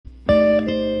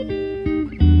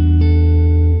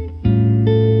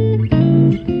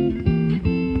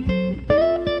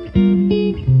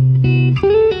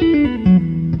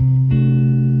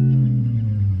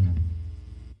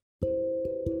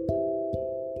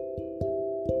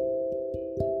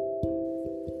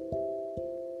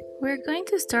We're going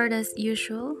to start as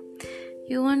usual.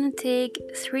 You want to take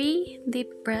 3 deep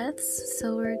breaths.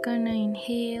 So we're going to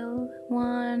inhale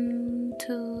 1,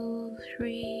 2,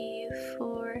 3,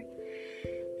 4.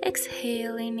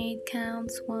 Exhale in 8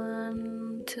 counts.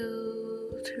 1,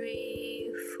 2,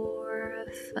 3, 4,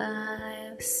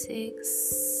 5,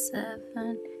 6,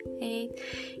 7, 8.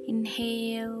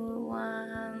 Inhale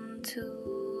 1,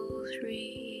 2,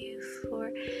 3,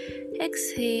 4.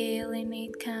 Exhale in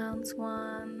 8 counts.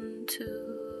 1, 2,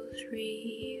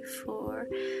 3, 4,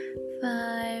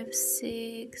 5,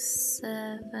 6,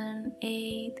 7,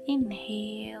 8.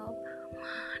 Inhale 1,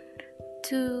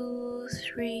 2,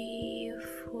 3,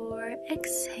 4.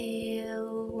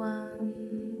 Exhale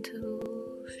 1,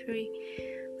 2, 3,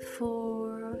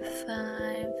 4,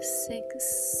 5,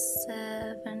 6,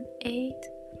 7, 8.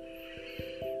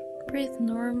 Breathe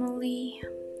normally.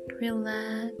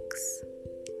 Relax.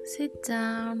 Sit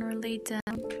down or lay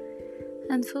down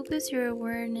and focus your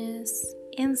awareness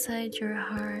inside your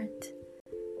heart.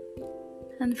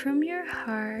 And from your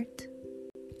heart,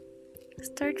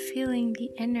 start feeling the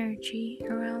energy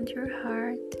around your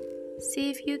heart. See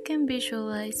if you can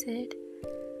visualize it.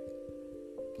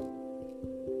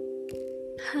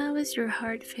 How is your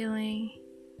heart feeling?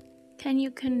 Can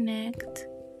you connect?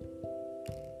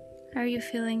 Are you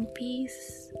feeling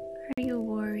peace? Are you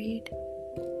worried?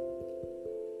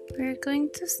 We're going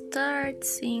to start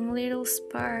seeing little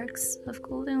sparks of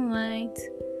golden light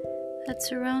that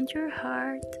surround your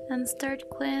heart and start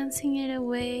cleansing it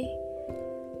away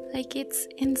like it's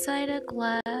inside a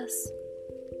glass.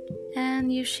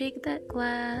 And you shake that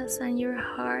glass and your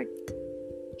heart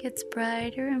gets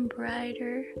brighter and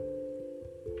brighter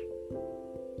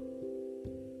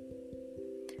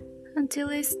until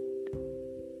it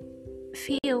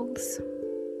feels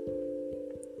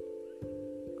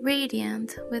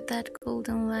radiant with that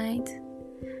golden light.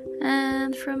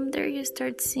 And from there you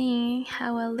start seeing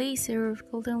how a laser of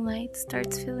golden light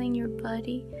starts filling your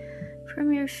body,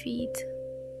 from your feet,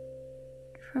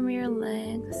 from your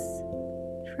legs,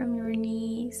 from your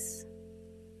knees,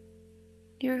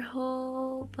 your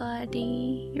whole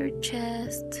body, your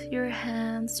chest, your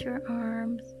hands, your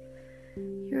arms,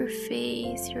 your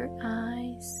face, your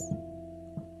eyes.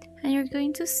 And you're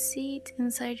going to sit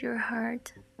inside your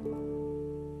heart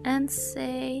and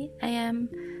say, I am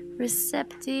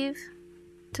receptive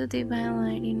to divine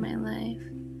light in my life.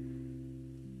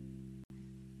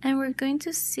 And we're going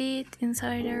to sit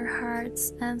inside our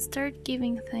hearts and start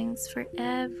giving thanks for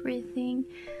everything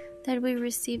that we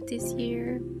received this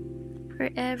year,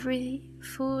 for every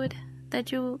food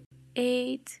that you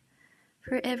ate,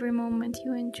 for every moment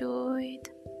you enjoyed,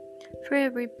 for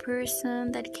every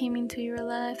person that came into your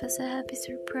life as a happy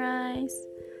surprise,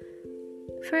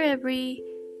 for every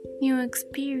new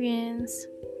experience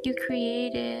you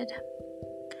created,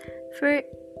 for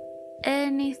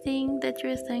anything that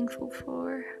you're thankful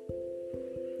for.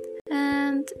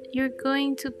 And you're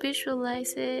going to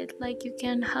visualize it like you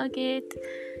can hug it,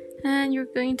 and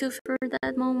you're going to feel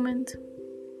that moment.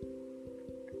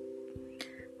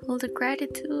 All the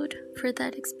gratitude for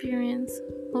that experience,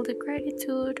 all the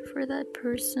gratitude for that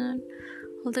person,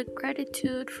 all the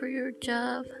gratitude for your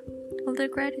job, all the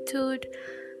gratitude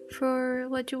for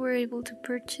what you were able to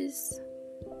purchase,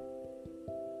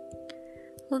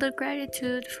 all the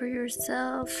gratitude for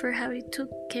yourself, for how you took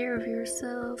care of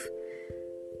yourself,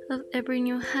 of every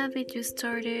new habit you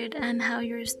started and how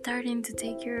you're starting to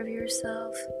take care of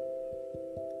yourself,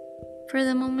 for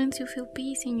the moments you feel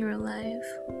peace in your life.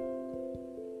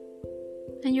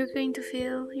 And you're going to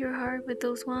fill your heart with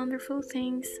those wonderful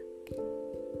things.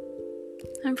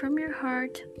 And from your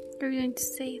heart, you're going to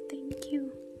say thank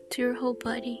you to your whole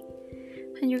body.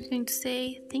 And you're going to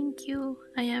say, thank you,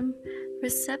 I am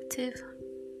receptive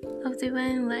of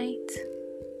divine light,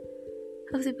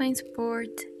 of divine support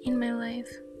in my life.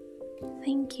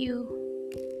 Thank you.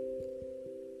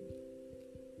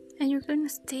 And you're going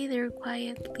to stay there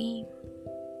quietly,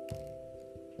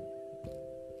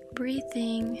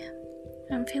 breathing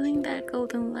and feeling that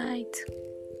golden light.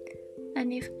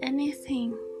 And if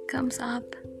anything comes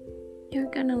up,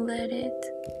 you're going to let it.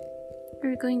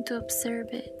 You're going to observe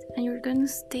it, and you're going to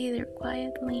stay there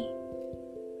quietly,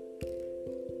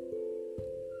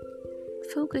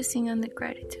 focusing on the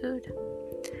gratitude,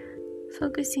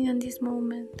 focusing on this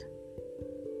moment.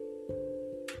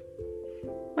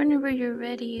 Whenever you're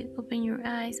ready, open your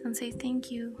eyes and say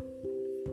thank you.